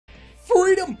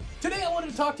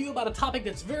to talk to you about a topic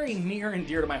that's very near and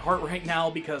dear to my heart right now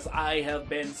because I have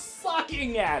been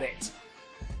sucking at it.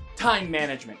 Time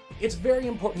management. It's very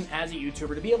important as a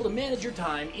YouTuber to be able to manage your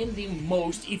time in the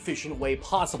most efficient way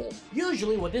possible.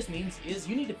 Usually what this means is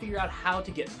you need to figure out how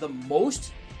to get the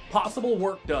most possible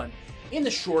work done in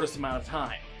the shortest amount of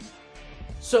time.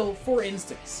 So, for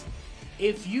instance,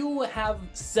 if you have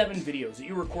 7 videos that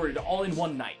you recorded all in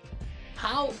one night,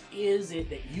 how is it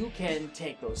that you can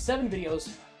take those 7 videos,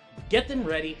 get them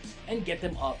ready, and get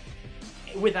them up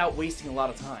without wasting a lot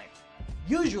of time?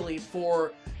 Usually,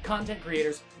 for content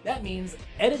creators, that means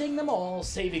editing them all,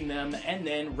 saving them, and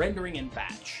then rendering in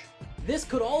batch. This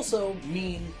could also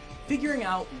mean figuring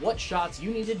out what shots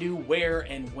you need to do where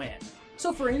and when.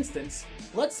 So for instance,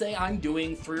 let's say I'm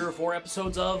doing 3 or 4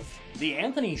 episodes of The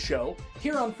Anthony Show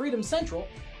here on Freedom Central,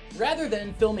 rather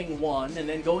than filming one and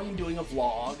then going and doing a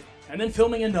vlog, and then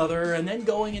filming another, and then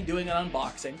going and doing an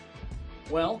unboxing.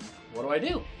 Well, what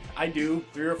do? I do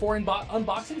 3 or 4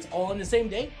 unboxings all in the same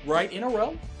day, right in a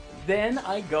row. Then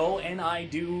I go and I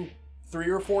do 3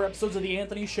 or 4 episodes of The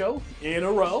Anthony Show in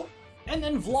a row. And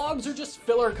then vlogs are just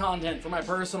filler content for my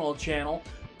personal channel.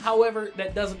 However,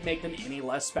 that doesn't make them any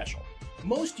less special.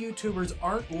 Most YouTubers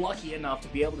aren't lucky enough to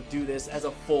be able to do this as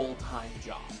a full-time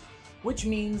job. Which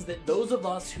means that those of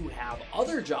us who have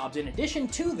other jobs in addition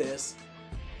to this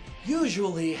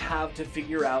usually have to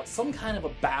figure out some kind of a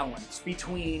balance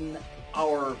between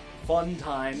our fun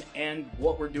time and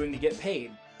what we're doing to get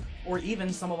paid. Or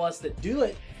even some of us that do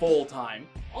it full-time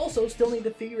also still need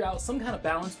to figure out some kind of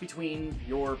balance between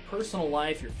your personal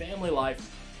life, your family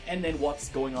life, and then what's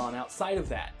going on outside of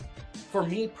that. For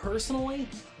me personally,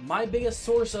 my biggest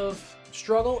source of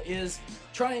struggle is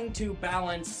trying to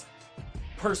balance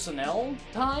personnel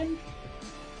time,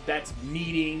 that's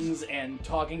meetings and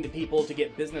talking to people to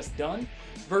get business done,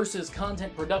 versus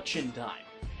content production time.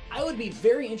 I would be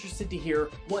very interested to hear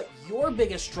what your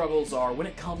biggest struggles are when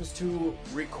it comes to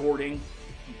recording,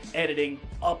 editing,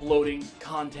 uploading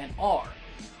content are.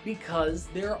 Because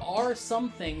there are some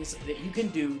things that you can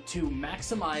do to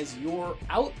maximize your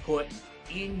output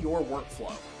in your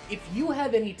workflow. If you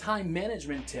have any time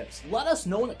management tips, let us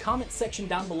know in the comment section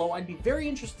down below. I'd be very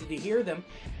interested to hear them,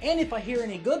 and if I hear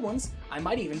any good ones, I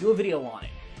might even do a video on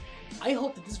it. I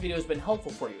hope that this video has been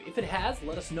helpful for you. If it has,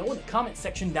 let us know in the comment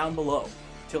section down below.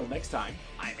 Till next time,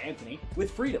 I'm Anthony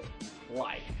with Freedom.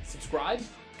 Like, subscribe,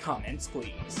 comments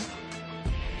please.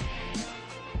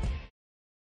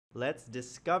 Let's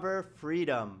discover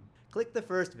freedom. Click the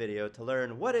first video to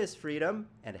learn what is freedom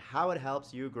and how it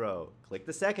helps you grow. Click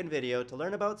the second video to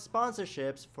learn about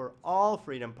sponsorships for all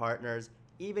Freedom partners,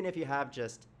 even if you have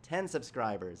just 10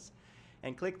 subscribers.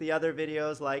 And click the other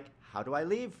videos like How Do I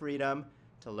Leave Freedom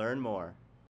to learn more.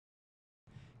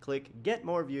 Click Get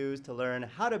More Views to learn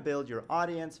how to build your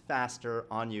audience faster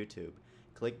on YouTube.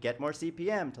 Click Get More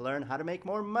CPM to learn how to make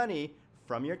more money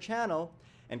from your channel.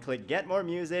 And click Get More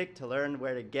Music to learn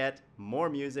where to get more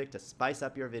music to spice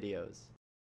up your videos.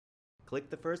 Click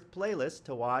the first playlist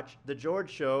to watch The George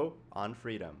Show on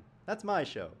Freedom. That's my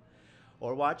show.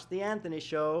 Or watch The Anthony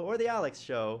Show or The Alex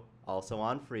Show, also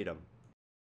on Freedom.